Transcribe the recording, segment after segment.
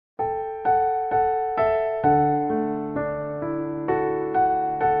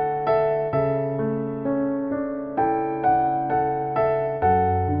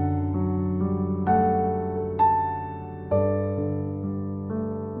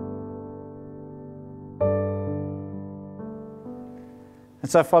And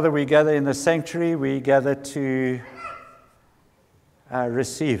so, Father, we gather in the sanctuary, we gather to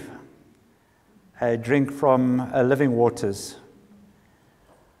receive a drink from living waters.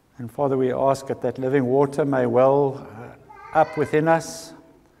 And Father, we ask that living water may well up within us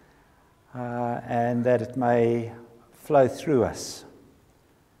and that it may flow through us.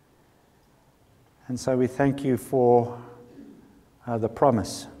 And so we thank you for the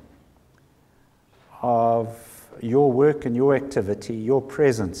promise of your work and your activity, your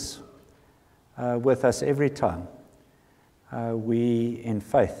presence with us every time we, in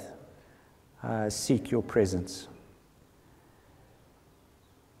faith, seek your presence.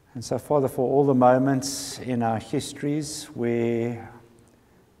 And so, Father, for all the moments in our histories where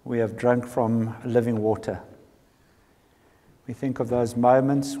we have drunk from living water, we think of those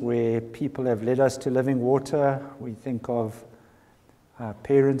moments where people have led us to living water. We think of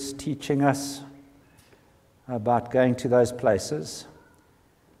parents teaching us about going to those places,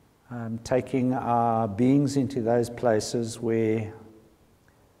 taking our beings into those places where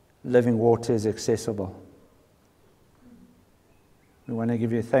living water is accessible. We want to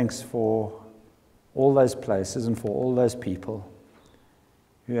give you thanks for all those places and for all those people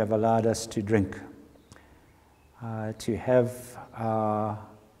who have allowed us to drink, to have our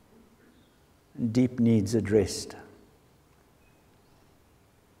deep needs addressed.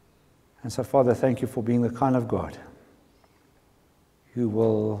 And so, Father, thank you for being the kind of God who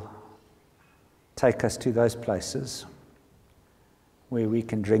will take us to those places where we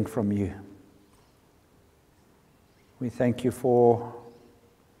can drink from you. We thank you for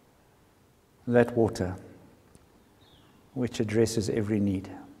that water which addresses every need.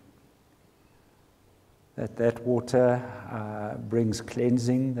 That water brings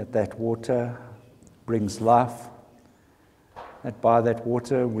cleansing, that water brings life, that by that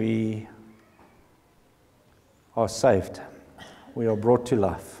water we are saved, we are brought to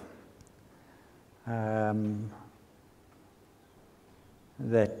life.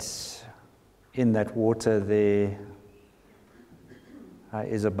 That in that water there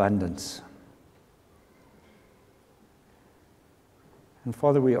is abundance. And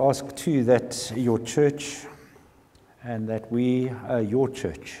Father, we ask too that your church and that we, your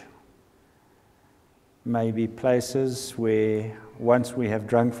church, may be places where once we have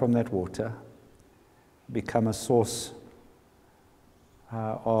drunk from that water, become a source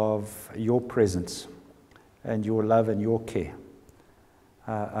of your presence and your love and your care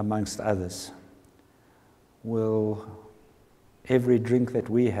amongst others. Will every drink that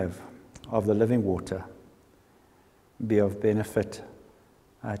we have of the living water be of benefit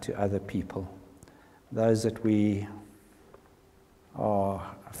to other people, those that we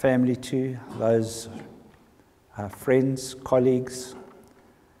are family to, those friends, colleagues,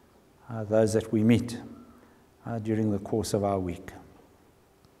 those that we meet during the course of our week.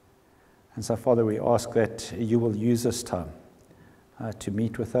 And so, Father, we ask that you will use this time to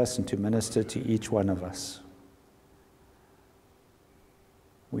meet with us and to minister to each one of us.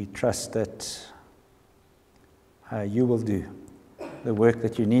 We trust that you will do the work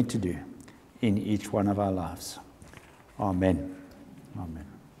that you need to do in each one of our lives. Amen. Amen.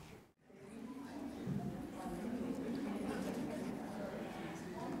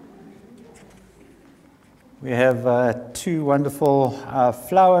 We have two wonderful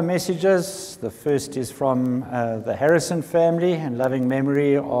flower messages. The first is from the Harrison family, in loving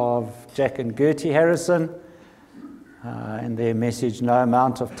memory of Jack and Gertie Harrison. And their message, no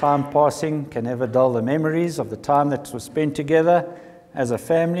amount of time passing can ever dull the memories of the time that was spent together as a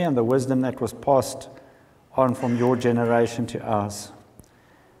family and the wisdom that was passed on from your generation to ours.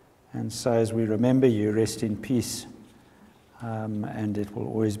 And so as we remember you, rest in peace. And it will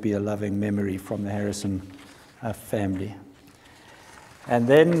always be a loving memory from the Harrison family. And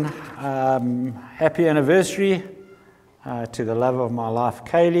then, happy anniversary to the love of my life,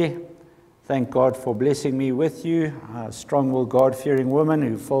 Kaylee. Thank God for blessing me with you, a strong-willed, God-fearing woman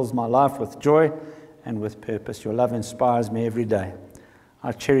who fills my life with joy and with purpose. Your love inspires me every day.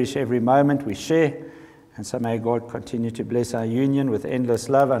 I cherish every moment we share, and so may God continue to bless our union with endless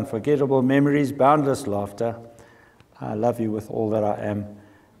love, unforgettable memories, boundless laughter. I love you with all that I am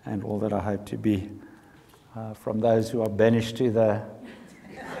and all that I hope to be. From those who are banished to the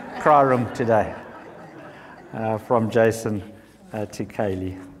cry room today, from Jason to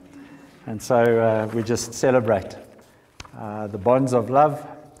Kaylee. And so we just celebrate the bonds of love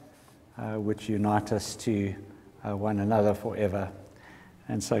which unite us to one another forever.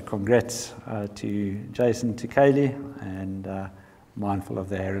 And so congrats to Jason, to Kaylee, and mindful of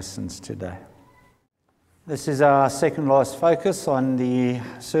the Harrisons today. This is our second last focus on the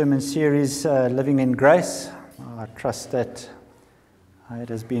sermon series, Living in Grace. I trust that It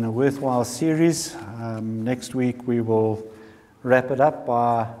has been a worthwhile series. Next week we will wrap it up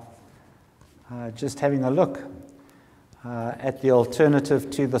by just having a look at the alternative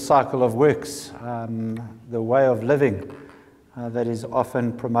to the cycle of works, the way of living that is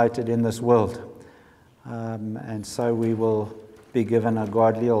often promoted in this world. And so we will be given a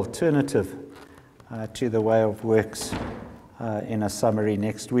godly alternative to the way of works in a summary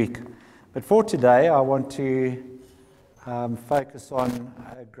next week. But for today, I want to focus on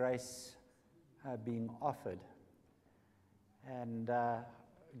grace being offered. And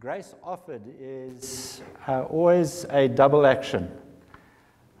grace offered is always a double action.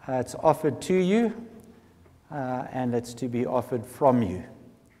 It's offered to you, and it's to be offered from you.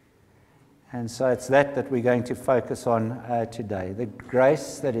 And so it's that we're going to focus on today. The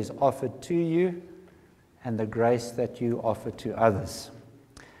grace that is offered to you and the grace that you offer to others.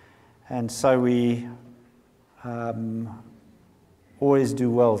 And so we always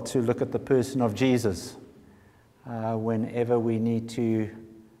do well to look at the person of Jesus whenever we need to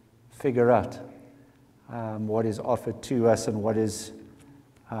figure out what is offered to us and what is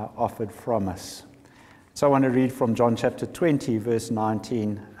offered from us. So I want to read from John chapter 20, verse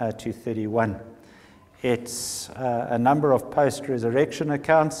 19 to 31. It's a number of post-resurrection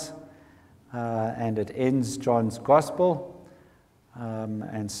accounts, and it ends John's gospel.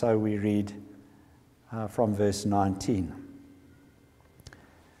 And so we read from verse 19.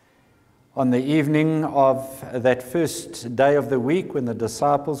 On the evening of that first day of the week, when the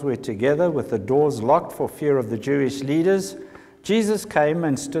disciples were together with the doors locked for fear of the Jewish leaders, Jesus came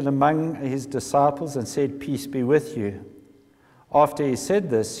and stood among his disciples and said, "Peace be with you." After he said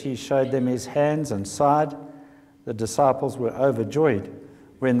this, he showed them his hands and side. The disciples were overjoyed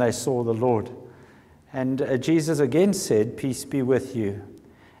when they saw the Lord. And Jesus again said, "Peace be with you.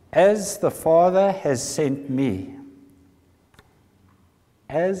 As the Father has sent me,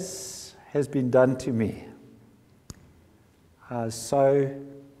 as has been done to me, so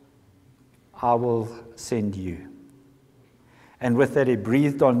I will send you." And with that he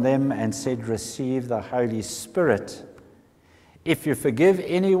breathed on them and said, "Receive the Holy Spirit. If you forgive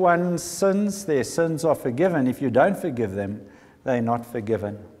anyone's sins, their sins are forgiven. If you don't forgive them, they're not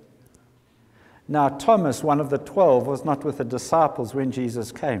forgiven." Now Thomas, one of the 12, was not with the disciples when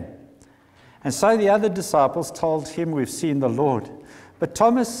Jesus came. And so the other disciples told him, "We've seen the Lord." But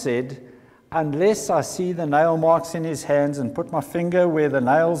Thomas said, "Unless I see the nail marks in his hands and put my finger where the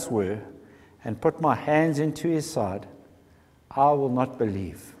nails were and put my hands into his side, I will not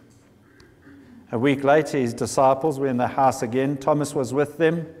believe." A week later, his disciples were in the house again. Thomas was with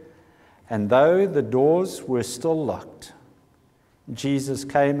them, and though the doors were still locked, Jesus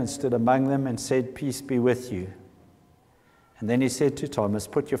came and stood among them and said, "Peace be with you." And then he said to Thomas,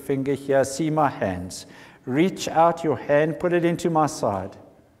 "Put your finger here, see my hands. Reach out your hand, put it into my side.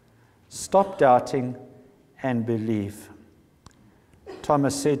 Stop doubting and believe."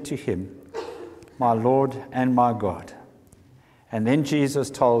 Thomas said to him, "My Lord and my God." And then Jesus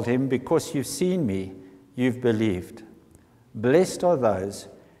told him, "Because you've seen me, you've believed. Blessed are those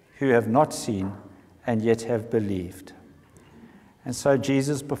who have not seen and yet have believed." And so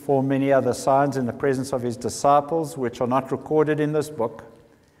Jesus performed many other signs in the presence of his disciples, which are not recorded in this book.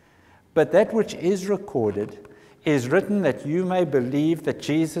 But that which is recorded is written that you may believe that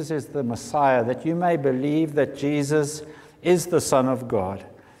Jesus is the Messiah, that you may believe that Jesus is the Son of God,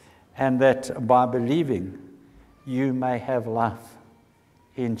 and that by believing you may have life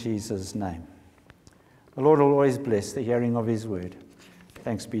in Jesus' name. The Lord will always bless the hearing of his word.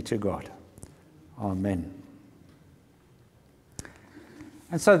 Thanks be to God. Amen.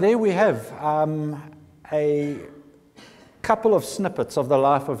 And so there we have a couple of snippets of the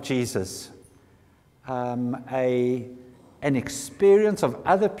life of Jesus, an experience of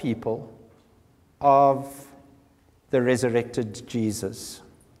other people of the resurrected Jesus.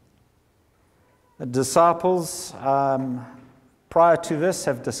 The disciples, prior to this,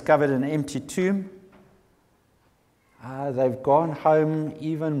 have discovered an empty tomb. They've gone home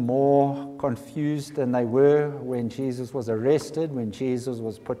even more confused than they were when Jesus was arrested, when Jesus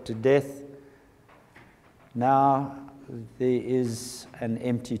was put to death. Now there is an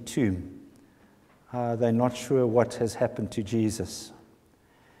empty tomb. They're not sure what has happened to Jesus.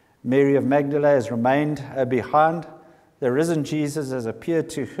 Mary of Magdala has remained behind. The risen Jesus has appeared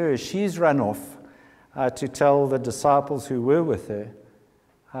to her. She's run off to tell the disciples who were with her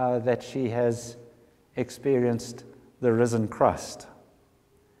that she has experienced the risen Christ.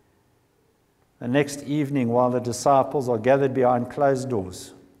 The next evening, while the disciples are gathered behind closed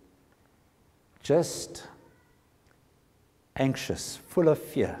doors, just anxious, full of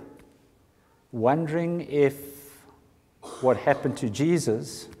fear, wondering if what happened to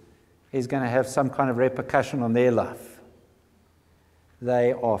Jesus is going to have some kind of repercussion on their life.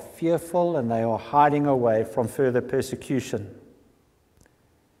 They are fearful and they are hiding away from further persecution.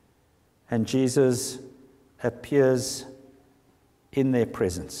 And Jesus appears in their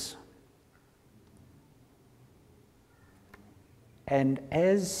presence. And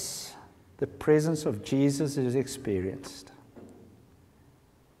as the presence of Jesus is experienced,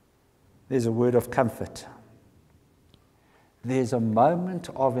 there's a word of comfort. There's a moment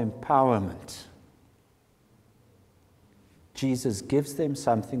of empowerment. Jesus gives them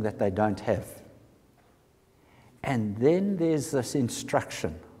something that they don't have. And then there's this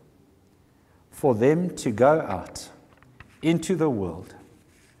instruction for them to go out into the world.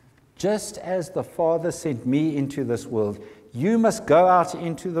 Just as the Father sent me into this world, you must go out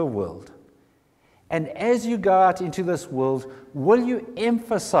into the world. And as you go out into this world, will you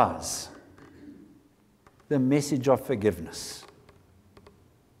emphasize the message of forgiveness?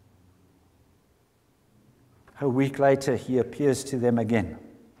 A week later, he appears to them again.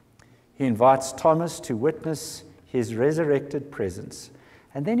 He invites Thomas to witness his resurrected presence.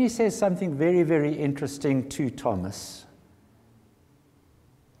 And then he says something very, very interesting to Thomas.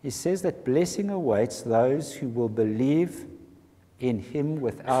 He says that blessing awaits those who will believe in him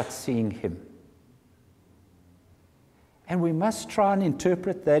without seeing him. And we must try and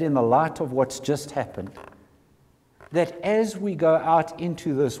interpret that in the light of what's just happened. That as we go out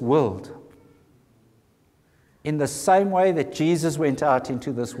into this world, in the same way that Jesus went out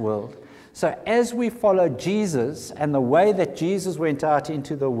into this world. So as we follow Jesus and the way that Jesus went out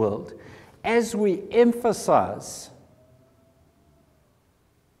into the world, as we emphasize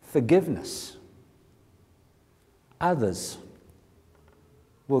forgiveness, others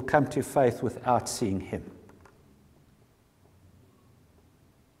will come to faith without seeing him.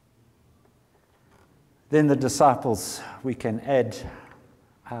 Then the disciples, we can add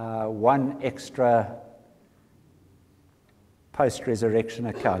one extra post-resurrection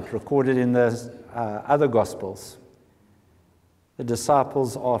account recorded in the other Gospels. The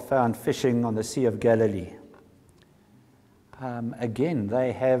disciples are found fishing on the Sea of Galilee. Again,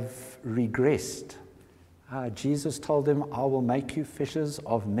 they have regressed. Jesus told them, I will make you fishers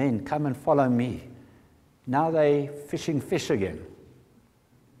of men. Come and follow me. Now they're fishing fish again.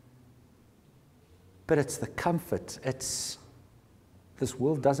 But it's the comfort. This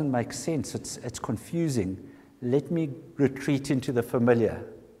world doesn't make sense. It's confusing. Let me retreat into the familiar.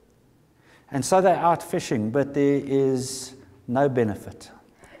 And so they're out fishing, but there is no benefit.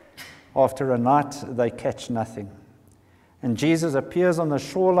 After a night, they catch nothing. And Jesus appears on the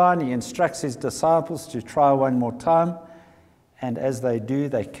shoreline. He instructs his disciples to try one more time. And as they do,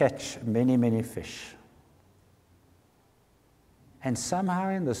 they catch many, many fish. And somehow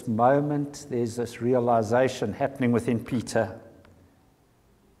in this moment, there's this realization happening within Peter.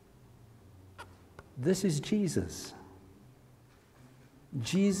 This is Jesus.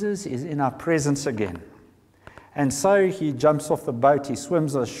 Jesus is in our presence again. And so he jumps off the boat, he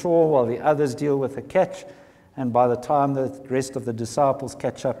swims ashore while the others deal with the catch. And by the time the rest of the disciples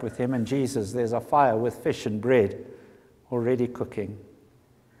catch up with him and Jesus, there's a fire with fish and bread already cooking.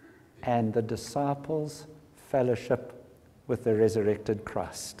 And the disciples fellowship with the resurrected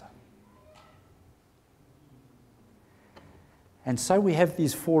Christ. And so we have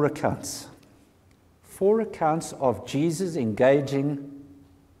these four accounts. Four accounts of Jesus engaging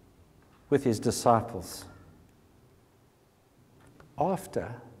with his disciples.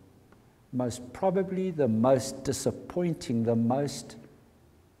 After most probably the most disappointing, the most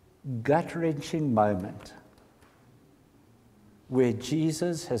gut-wrenching moment where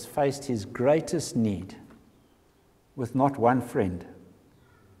Jesus has faced his greatest need with not one friend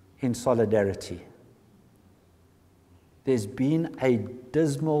in solidarity. There's been a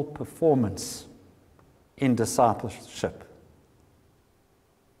dismal performance in discipleship.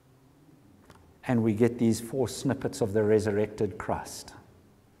 And we get these four snippets of the resurrected Christ.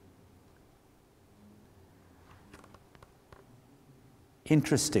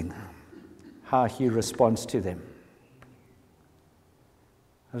 Interesting how he responds to them.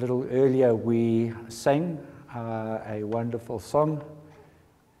 A little earlier we sang a wonderful song,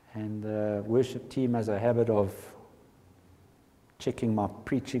 and the worship team has a habit of checking my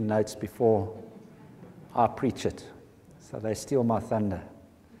preaching notes before I preach it. So they steal my thunder.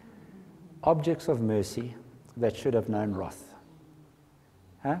 Objects of mercy that should have known wrath.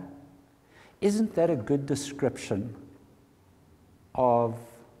 Huh? Isn't that a good description of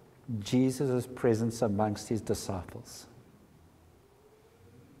Jesus' presence amongst his disciples?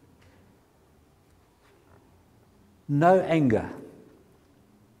 No anger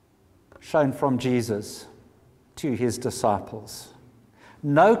shown from Jesus to his disciples.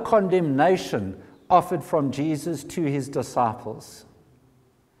 No condemnation offered from Jesus to his disciples.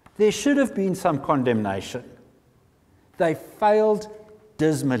 There should have been some condemnation. They failed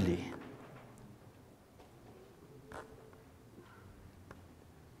dismally.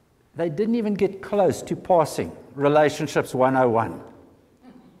 They didn't even get close to passing Relationships 101.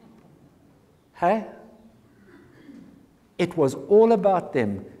 Hey? It was all about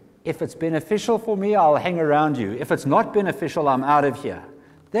them. If it's beneficial for me, I'll hang around you. If it's not beneficial, I'm out of here.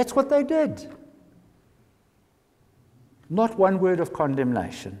 That's what they did. Not one word of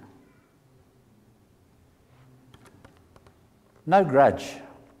condemnation. No grudge.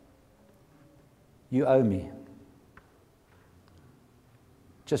 You owe me.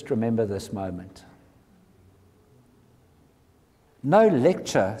 Just remember this moment. No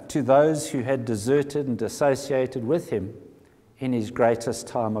lecture to those who had deserted and dissociated with him in his greatest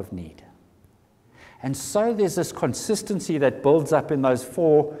time of need. And so there's this consistency that builds up in those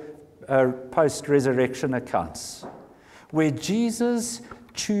four post-resurrection accounts, where Jesus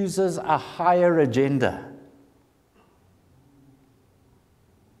chooses a higher agenda.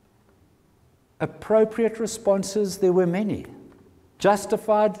 Appropriate responses, there were many.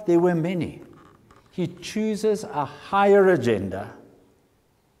 Justified, there were many. He chooses a higher agenda.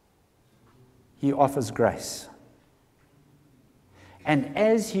 He offers grace. And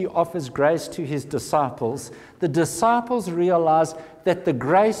as he offers grace to his disciples, the disciples realize that the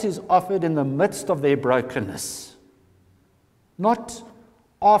grace is offered in the midst of their brokenness. Not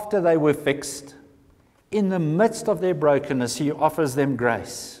after they were fixed. In the midst of their brokenness, he offers them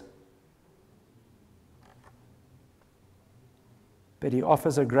grace. But he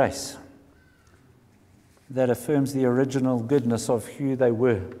offers a grace that affirms the original goodness of who they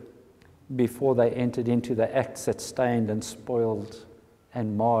were before they entered into the acts that stained and spoiled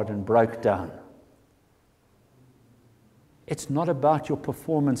and marred and broke down. It's not about your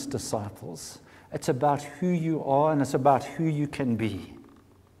performance, disciples. It's about who you are, and it's about who you can be.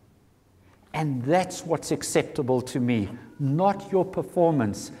 And that's what's acceptable to me, not your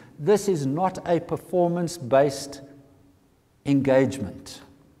performance. This is not a performance-based engagement.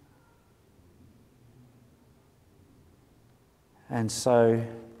 And so,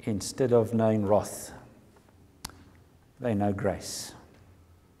 instead of knowing wrath, they know grace.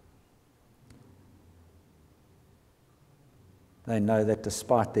 They know that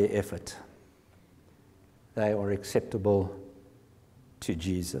despite their effort, they are acceptable to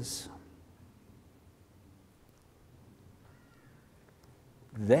Jesus.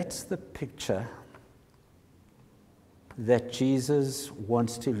 That's the picture that Jesus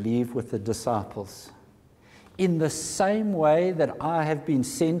wants to leave with the disciples. In the same way that I have been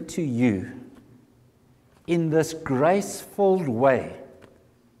sent to you, in this grace-filled way,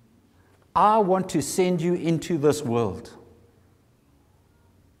 I want to send you into this world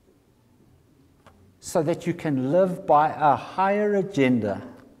so that you can live by a higher agenda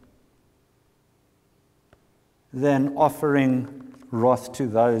than offering wrath to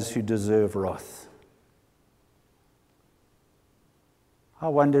those who deserve wrath. I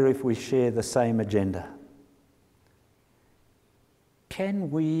wonder if we share the same agenda.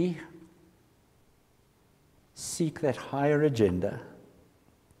 Can we seek that higher agenda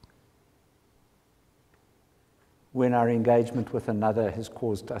when our engagement with another has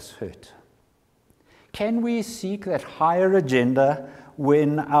caused us hurt? Can we seek that higher agenda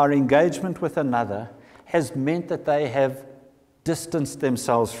when our engagement with another has meant that they have distanced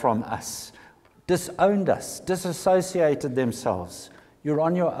themselves from us, disowned us, disassociated themselves? You're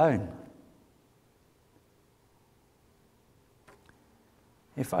on your own.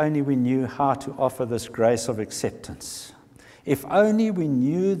 If only we knew how to offer this grace of acceptance. If only we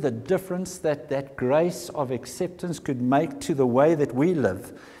knew the difference that that grace of acceptance could make to the way that we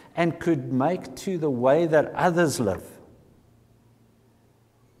live and could make to the way that others live.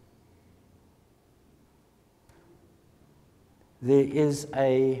 There is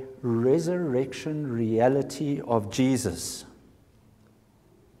a resurrection reality of Jesus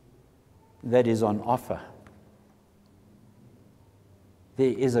that is on offer.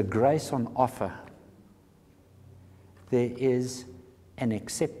 There is a grace on offer. There is an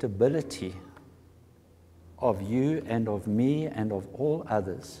acceptability of you and of me and of all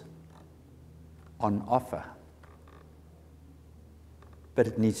others on offer. But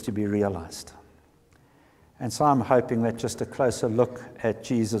it needs to be realized. And so I'm hoping that just a closer look at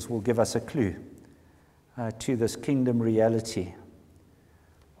Jesus will give us a clue to this kingdom reality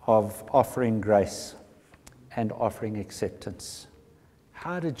of offering grace and offering acceptance.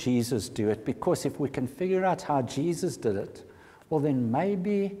 How did Jesus do it? Because if we can figure out how Jesus did it, well, then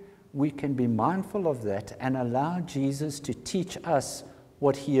maybe we can be mindful of that and allow Jesus to teach us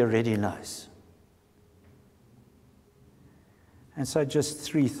what he already knows. And so just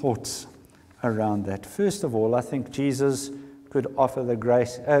 3 thoughts around that. First of all, I think Jesus could offer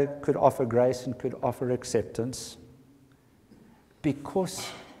grace and could offer acceptance because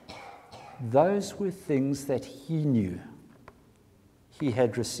those were things that he knew he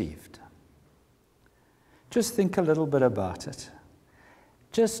had received. Just think a little bit about it.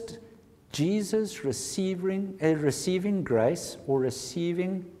 Just Jesus receiving grace or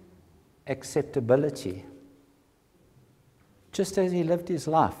receiving acceptability, just as he lived his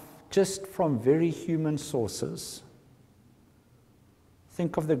life, just from very human sources.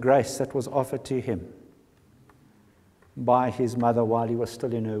 Think of the grace that was offered to him by his mother while he was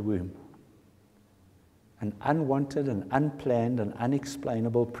still in her womb. An unwanted and unplanned and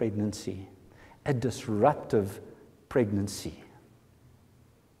unexplainable pregnancy, a disruptive pregnancy,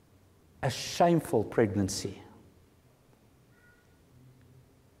 a shameful pregnancy.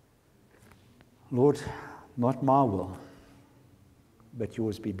 Lord, not my will, but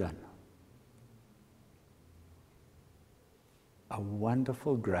yours be done. A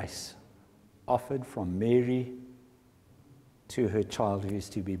wonderful grace offered from Mary to her child who is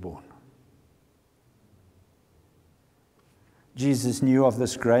to be born. Jesus knew of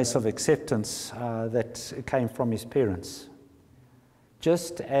this grace of acceptance that came from his parents,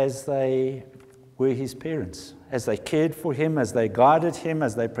 just as they were his parents, as they cared for him, as they guided him,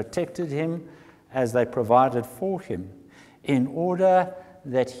 as they protected him, as they provided for him, in order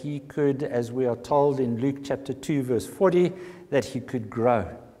that he could, as we are told in Luke chapter 2, verse 40, that he could grow,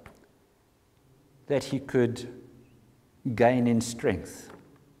 that he could gain in strength,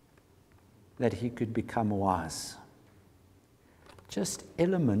 that he could become wise. Just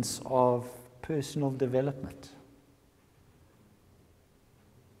elements of personal development.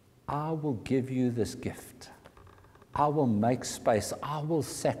 I will give you this gift. I will make space. I will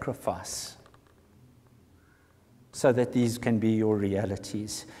sacrifice so that these can be your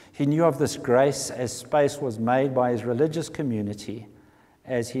realities. He knew of this grace as space was made by his religious community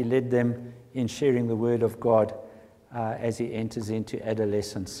as he led them in sharing the word of God as he enters into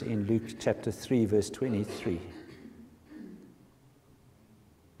adolescence in Luke chapter 3, verse 23.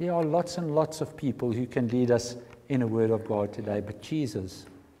 There are lots and lots of people who can lead us in a word of God today, but Jesus,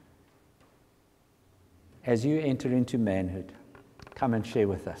 as you enter into manhood, come and share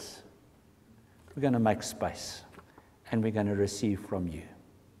with us. We're going to make space, and we're going to receive from you.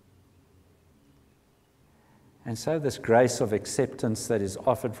 And so this grace of acceptance that is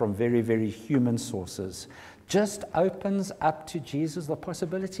offered from very, very human sources just opens up to Jesus the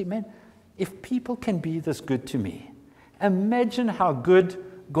possibility, man, if people can be this good to me, imagine how good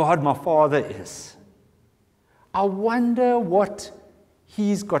God my Father is. I wonder what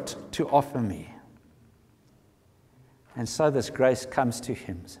he's got to offer me. And so this grace comes to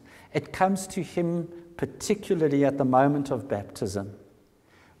him. It comes to him particularly at the moment of baptism,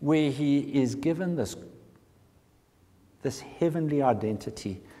 where he is given this heavenly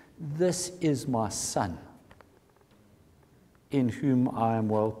identity. This is my Son, in whom I am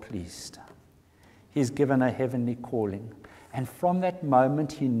well pleased. He's given a heavenly calling. And from that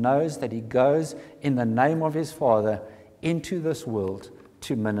moment, he knows that he goes in the name of his Father into this world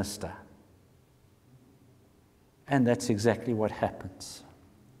to minister. And that's exactly what happens.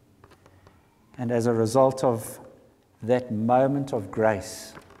 And as a result of that moment of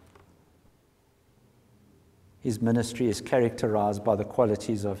grace, his ministry is characterized by the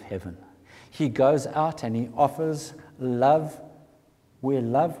qualities of heaven. He goes out and he offers love where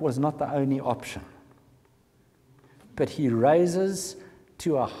love was not the only option. But he raises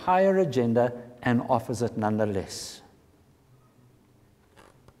to a higher agenda and offers it nonetheless.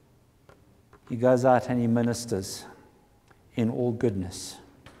 He goes out and he ministers in all goodness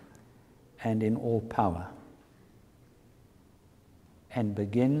and in all power and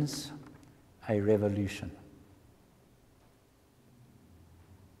begins a revolution.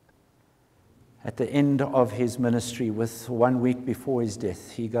 At the end of his ministry, with 1 week before his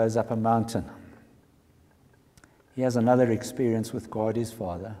death, he goes up a mountain. He has another experience with God, his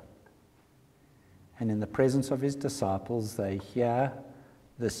Father. And in the presence of his disciples, they hear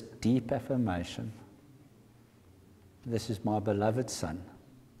this deep affirmation. This is my beloved Son.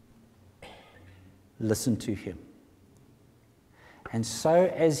 Listen to him. And so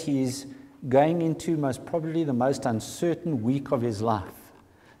as he's going into most probably the most uncertain week of his life,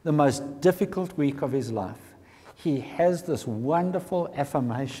 the most difficult week of his life, he has this wonderful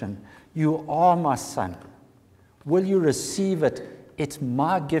affirmation. You are my Son. Will you receive it? It's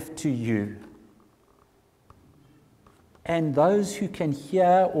my gift to you. And those who can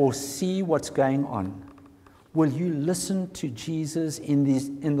hear or see what's going on, will you listen to Jesus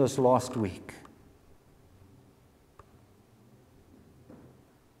in this last week?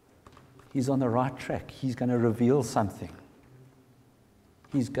 He's on the right track. He's going to reveal something.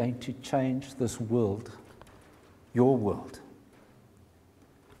 He's going to change this world, your world.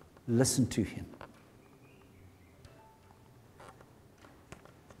 Listen to him.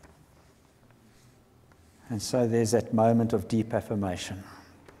 And so there's that moment of deep affirmation,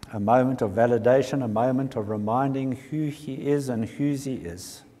 a moment of validation, a moment of reminding who he is and whose he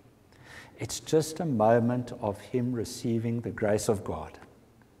is. It's just a moment of him receiving the grace of God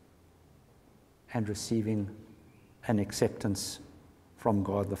and receiving an acceptance from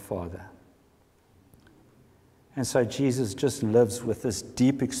God the Father. And so Jesus just lives with this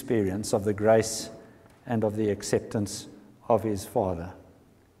deep experience of the grace and of the acceptance of his Father.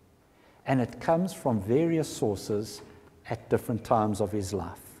 And it comes from various sources at different times of his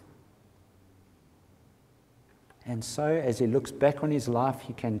life. And so as he looks back on his life,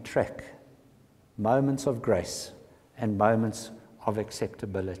 he can track moments of grace and moments of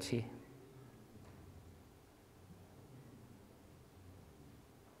acceptability.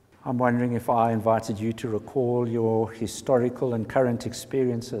 I'm wondering if I invited you to recall your historical and current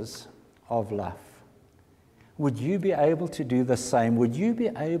experiences of life. Would you be able to do the same? Would you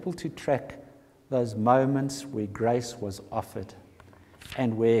be able to track those moments where grace was offered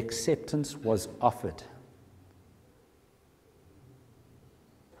and where acceptance was offered?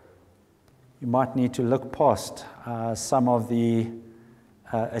 You might need to look past some of the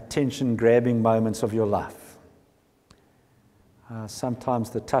attention-grabbing moments of your life. Sometimes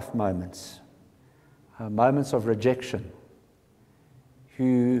the tough moments, moments of rejection,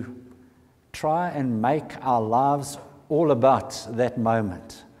 who try and make our lives all about that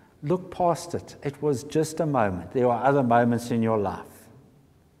moment. Look past it. It was just a moment. There are other moments in your life.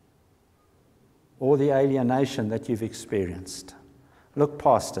 Or the alienation that you've experienced. Look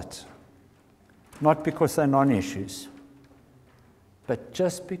past it. Not because they're non-issues, but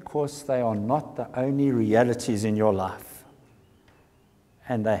just because they are not the only realities in your life.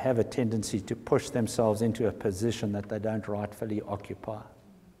 And they have a tendency to push themselves into a position that they don't rightfully occupy.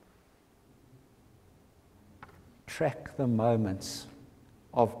 Track the moments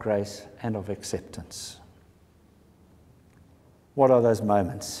of grace and of acceptance. What are those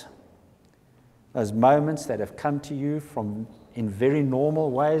moments? Those moments that have come to you in very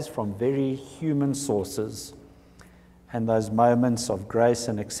normal ways, from very human sources, and those moments of grace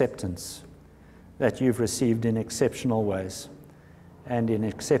and acceptance that you've received in exceptional ways and in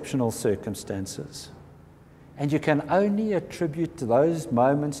exceptional circumstances. And you can only attribute those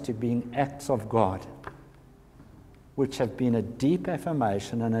moments to being acts of God, which have been a deep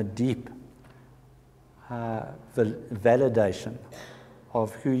affirmation and a deep validation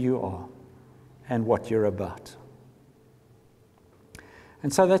of who you are and what you're about.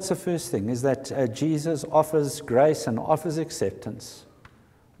 And so that's the first thing, is that Jesus offers grace and offers acceptance.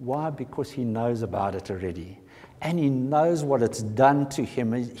 Why? Because he knows about it already. And he knows what it's done to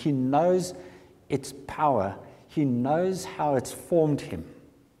him. He knows its power. He knows how it's formed him.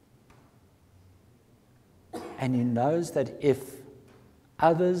 And he knows that if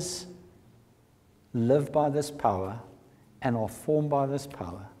others live by this power and are formed by this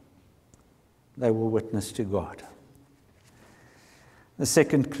power, they will witness to God. The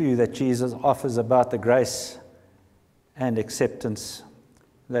second clue that Jesus offers about the grace and acceptance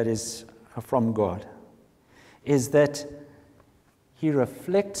that is from God is that he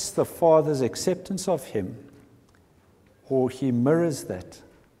reflects the Father's acceptance of him, or he mirrors that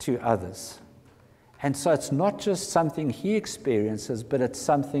to others. And so it's not just something he experiences, but it's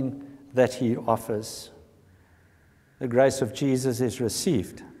something that he offers. The grace of Jesus is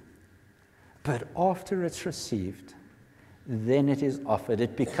received. But after it's received, then it is offered.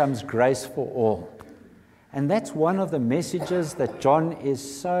 It becomes grace for all. And that's one of the messages that John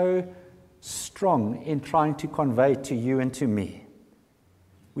is so strong in trying to convey to you and to me.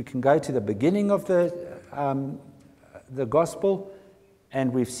 We can go to the beginning of the gospel,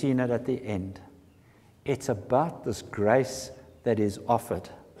 and we've seen it at the end. It's about this grace that is offered.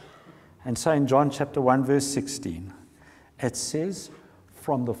 And so in John chapter 1, verse 16, it says,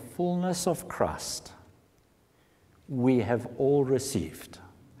 "From the fullness of Christ, we have all received."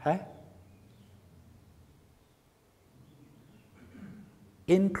 Hey?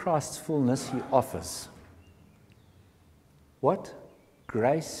 In Christ's fullness, he offers what?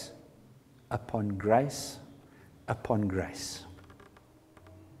 Grace upon grace upon grace.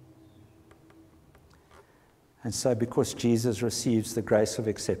 And so because Jesus receives the grace of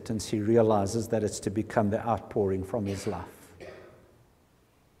acceptance, he realizes that it's to become the outpouring from his life.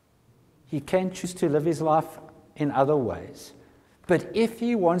 He can choose to live his life in other ways. But if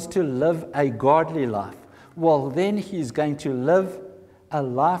he wants to live a godly life, well, then he's going to live a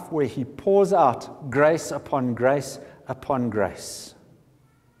life where he pours out grace upon grace upon grace.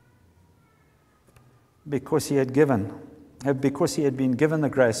 Because he had been given the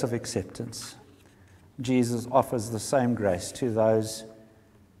grace of acceptance, Jesus offers the same grace to those,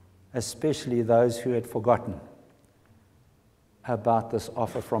 especially those who had forgotten about this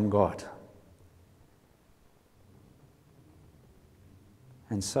offer from God.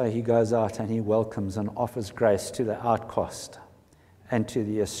 And so he goes out and he welcomes and offers grace to the outcast and to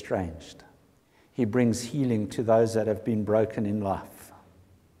the estranged. He brings healing to those that have been broken in life.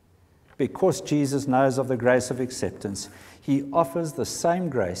 Because Jesus knows of the grace of acceptance, he offers the same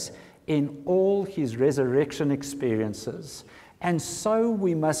grace in all his resurrection experiences. And so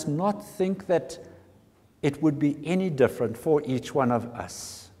we must not think that it would be any different for each one of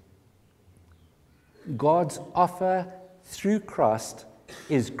us. God's offer through Christ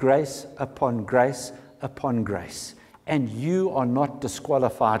is grace upon grace upon grace. And you are not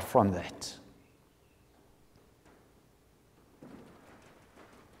disqualified from that.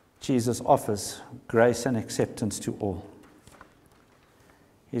 Jesus offers grace and acceptance to all.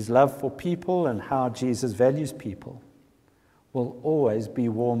 His love for people and how Jesus values people will always be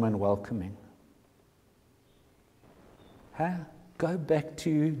warm and welcoming. Go back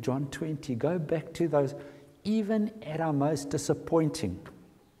to John 20. Go back to those, even at our most disappointing.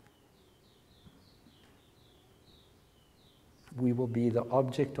 We will be the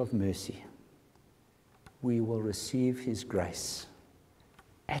object of mercy. We will receive his grace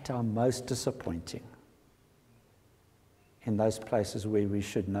at our most disappointing, in those places where we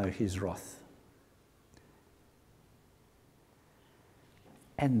should know his wrath.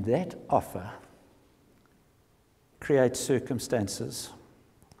 And that offer creates circumstances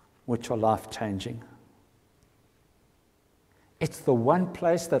which are life-changing. It's the one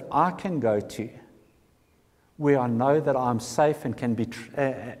place that I can go to where I know that I'm safe and can be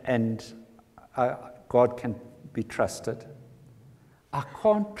God can be trusted. I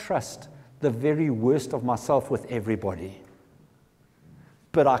can't trust the very worst of myself with everybody,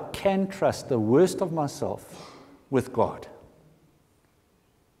 but I can trust the worst of myself with God,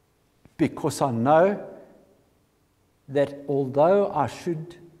 because I know that although I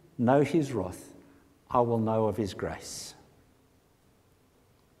should know his wrath, I will know of his grace.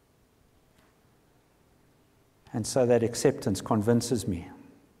 And so that acceptance convinces me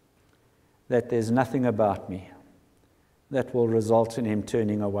that there's nothing about me that will result in him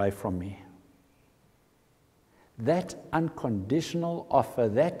turning away from me. That unconditional offer,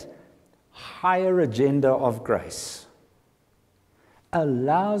 that higher agenda of grace,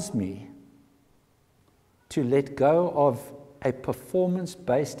 allows me to let go of a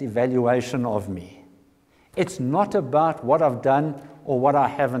performance-based evaluation of me. It's not about what I've done or what I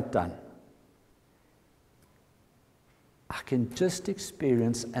haven't done. I can just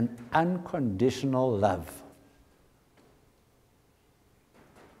experience an unconditional love.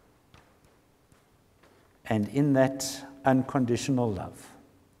 And in that unconditional love,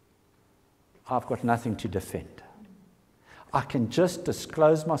 I've got nothing to defend. I can just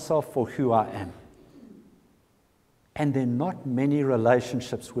disclose myself for who I am. And there are not many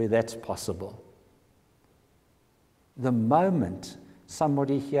relationships where that's possible. The moment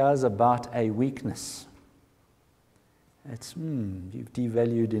somebody hears about a weakness, it's, you've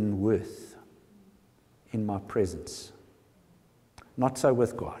devalued in worth in my presence. Not so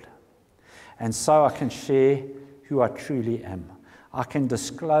with God. And so I can share who I truly am. I can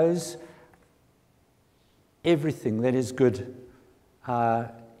disclose everything that is good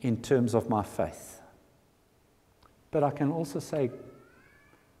in terms of my faith. But I can also say,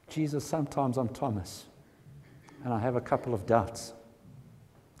 Jesus, sometimes I'm Thomas, and I have a couple of doubts.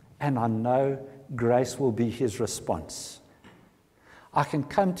 And I know grace will be his response. I can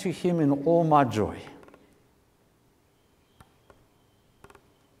come to him in all my joy.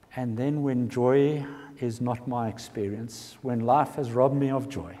 And then when joy is not my experience, when life has robbed me of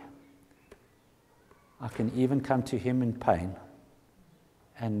joy, I can even come to him in pain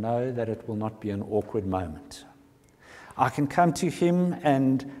and know that it will not be an awkward moment. I can come to him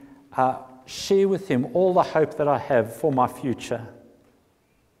and share with him all the hope that I have for my future,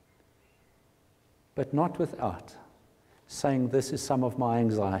 but not without saying, this is some of my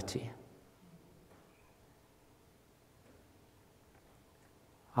anxiety.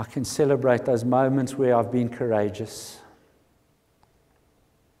 I can celebrate those moments where I've been courageous,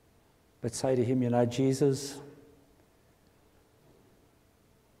 but say to him, Jesus,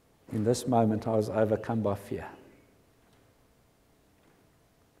 In this moment, I was overcome by fear.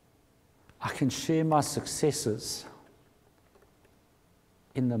 I can share my successes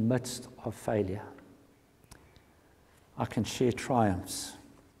in the midst of failure. I can share triumphs,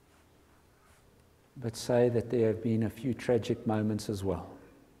 but say that there have been a few tragic moments as well.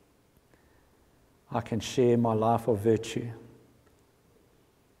 I can share my life of virtue,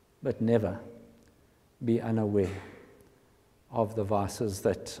 but never be unaware of the vices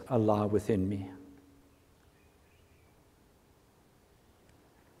that lie within me.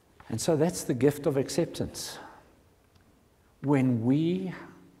 And so that's the gift of acceptance. When we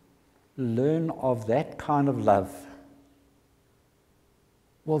learn of that kind of love,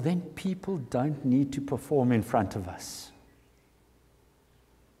 well, then people don't need to perform in front of us.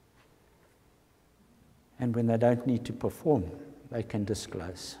 And when they don't need to perform, they can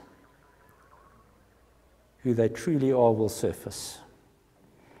disclose. Who they truly are will surface.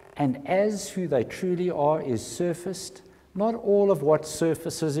 And as who they truly are is surfaced, not all of what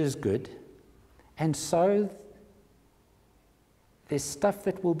surfaces is good. And so there's stuff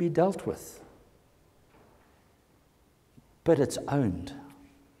that will be dealt with. But it's owned.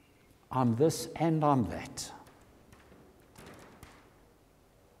 I'm this and I'm that.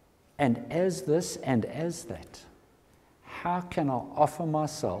 And as this and as that, how can I offer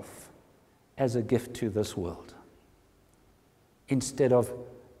myself as a gift to this world? Instead of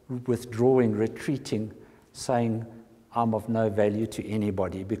withdrawing, retreating, saying, I'm of no value to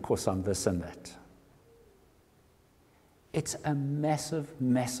anybody because I'm this and that. It's a massive,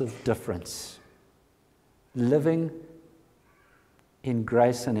 massive difference living in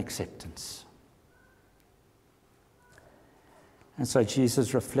grace and acceptance. And so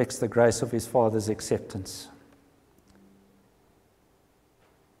Jesus reflects the grace of his Father's acceptance.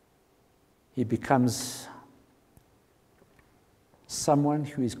 He becomes someone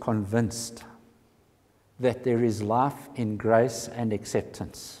who is convinced that there is life in grace and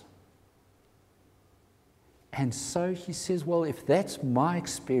acceptance. And so he says, well, if that's my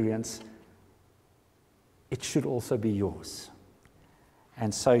experience, it should also be yours.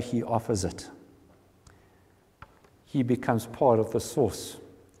 And so he offers it. He becomes part of the source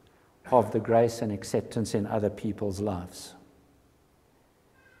of the grace and acceptance in other people's lives.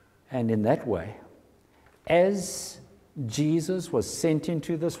 And in that way, as Jesus was sent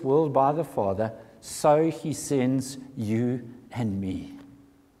into this world by the Father, so he sends you and me.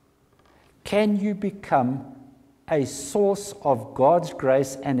 Can you become a source of God's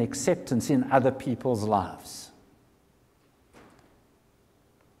grace and acceptance in other people's lives?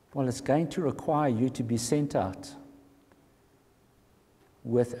 Well, it's going to require you to be sent out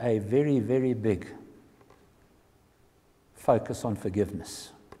with a very, very big focus on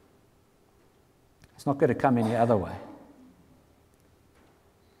forgiveness. It's not going to come any other way.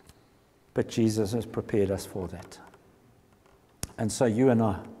 But Jesus has prepared us for that. And so you and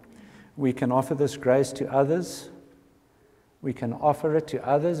I, we can offer this grace to others. We can offer it to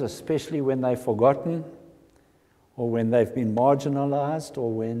others, especially when they've forgotten, or when they've been marginalized,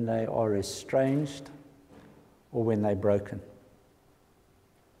 or when they are estranged, or when they're broken.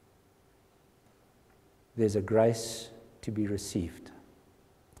 There's a grace to be received.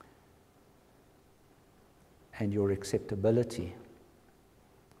 And your acceptability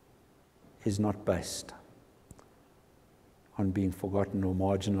is not based on being forgotten or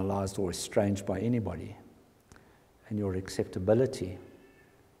marginalized or estranged by anybody. And your acceptability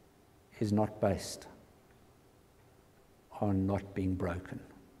is not based on not being broken.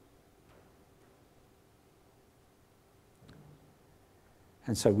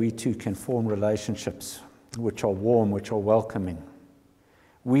 And so we too can form relationships which are warm, which are welcoming.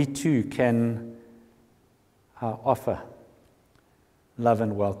 We too can offer love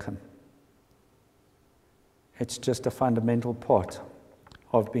and welcome. It's just a fundamental part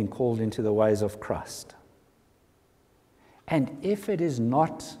of being called into the ways of Christ. And if it is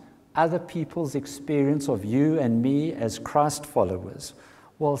not other people's experience of you and me as Christ followers,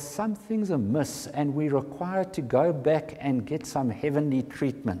 well, something's amiss, and we're required to go back and get some heavenly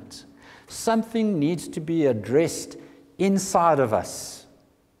treatment. Something needs to be addressed inside of us.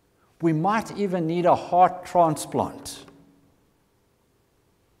 We might even need a heart transplant.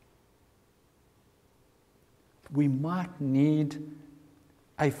 We might need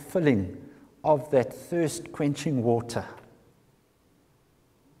a filling of that thirst-quenching water.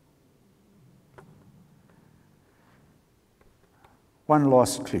 One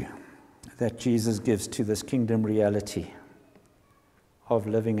last clue that Jesus gives to this kingdom reality of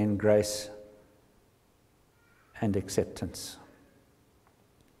living in grace and acceptance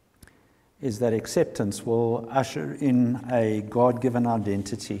is that acceptance will usher in a God-given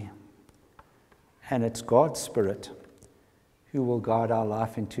identity And it's God's Spirit who will guide our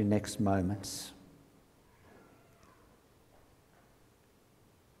life into next moments.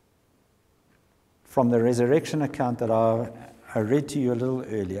 From the resurrection account that I read to you a little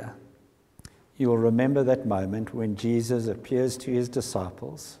earlier, you will remember that moment when Jesus appears to his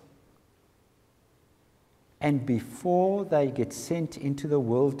disciples, and before they get sent into the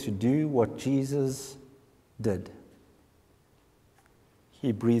world to do what Jesus did,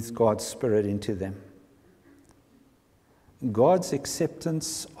 he breathes God's Spirit into them. God's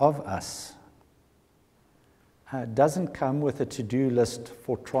acceptance of us doesn't come with a to-do list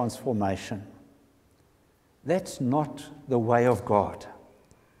for transformation. That's not the way of God.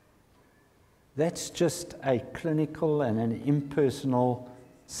 That's just a clinical and an impersonal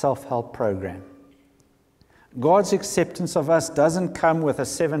self-help program. God's acceptance of us doesn't come with a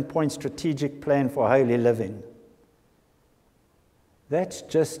 7-point strategic plan for holy living. That's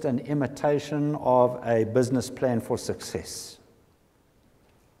just an imitation of a business plan for success.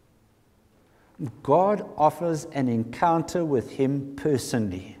 God offers an encounter with him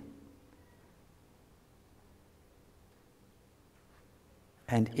personally.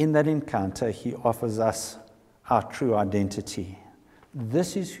 And in that encounter, he offers us our true identity.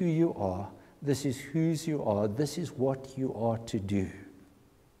 This is who you are. This is whose you are. This is what you are to do.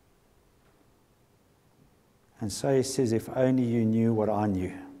 And so he says, if only you knew what I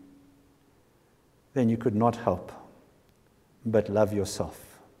knew, then you could not help but love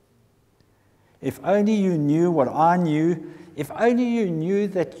yourself. If only you knew what I knew, if only you knew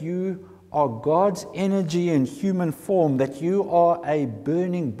that you are God's energy in human form, that you are a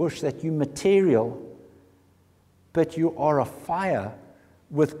burning bush, that you material, but you are a fire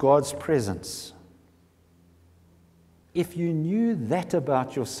with God's presence. If you knew that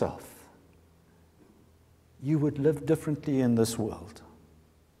about yourself, you would live differently in this world.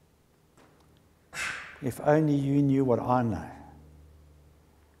 If only you knew what I know,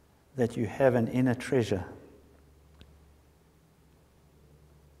 that you have an inner treasure.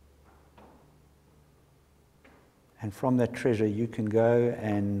 And from that treasure you can go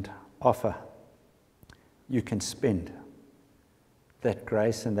and offer, you can spend that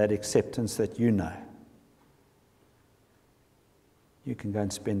grace and that acceptance that you know. You can go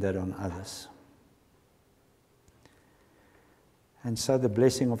and spend that on others. And so the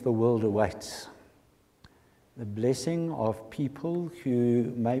blessing of the world awaits. The blessing of people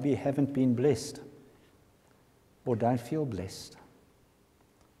who maybe haven't been blessed or don't feel blessed.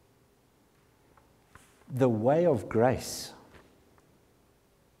 The way of grace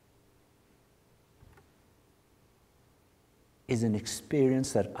is an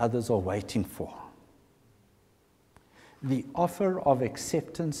experience that others are waiting for. The offer of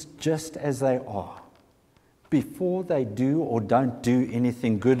acceptance just as they are, before they do or don't do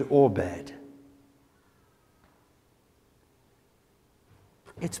anything good or bad.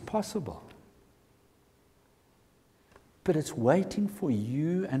 It's possible. But it's waiting for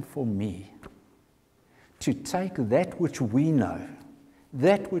you and for me to take that which we know,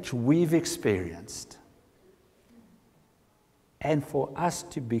 that which we've experienced, and for us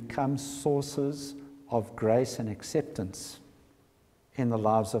to become sources of grace and acceptance in the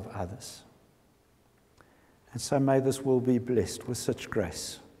lives of others. And so may this world be blessed with such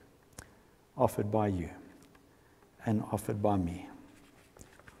grace offered by you and offered by me,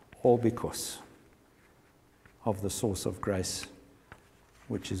 all because of the source of grace,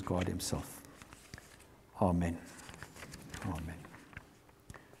 which is God himself. Amen. Amen.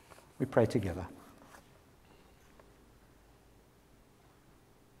 We pray together.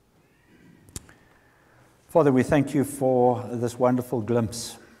 Father, we thank you for this wonderful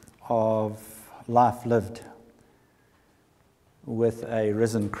glimpse of life lived with a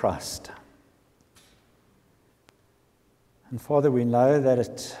risen Christ. And Father, we know that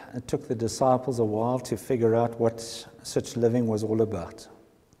it took the disciples a while to figure out what such living was all about.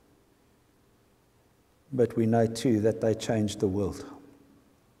 But we know too that they changed the world.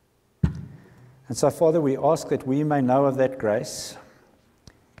 And so, Father, we ask that we may know of that grace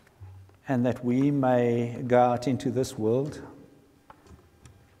and that we may go out into this world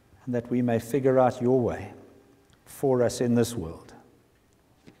and that we may figure out your way for us in this world.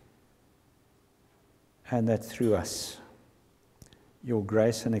 And that through us, your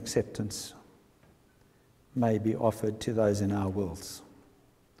grace and acceptance may be offered to those in our worlds.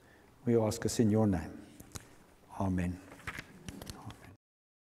 We ask us in your name. Amen.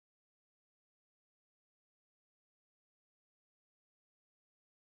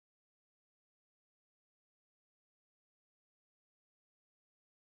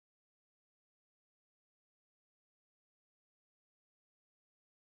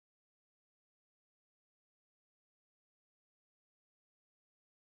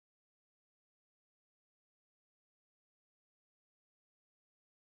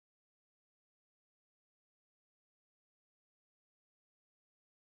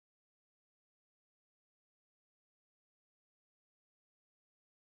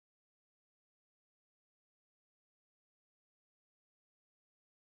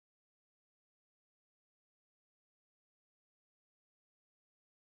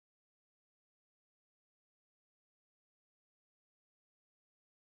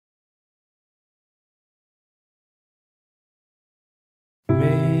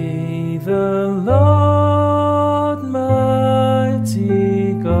 alone.